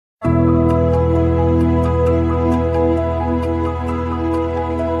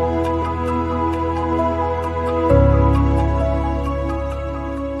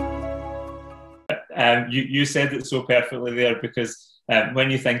You said it so perfectly there, because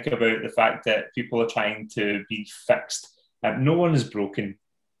when you think about the fact that people are trying to be fixed, no one is broken.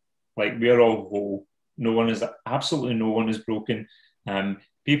 Like, we're all whole. Absolutely no one is broken.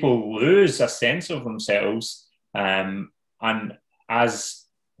 People lose a sense of themselves. And as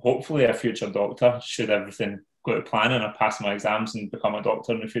hopefully a future doctor, should everything go to plan and I pass my exams and become a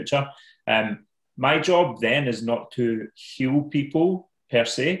doctor in the future, my job then is not to heal people per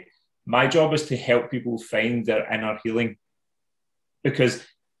se. My job is to help people find their inner healing. Because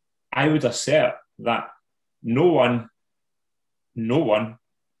I would assert that no one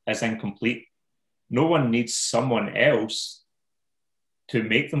is incomplete. No one needs someone else to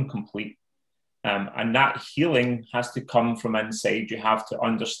make them complete. And that healing has to come from inside. You have to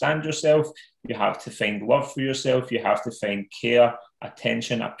understand yourself. You have to find love for yourself. You have to find care,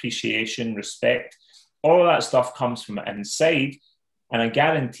 attention, appreciation, respect. All of that stuff comes from inside. And I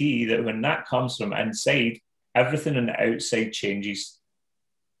guarantee that when that comes from inside, everything on the outside changes.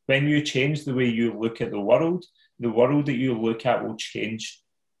 When you change the way you look at the world that you look at will change.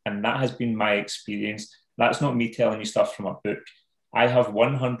 And that has been my experience. That's not me telling you stuff from a book. I have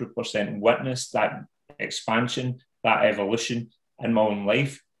 100% witnessed that expansion, that evolution in my own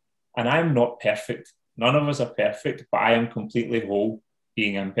life. And I'm not perfect. None of us are perfect, but I am completely whole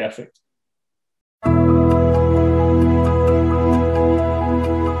being imperfect.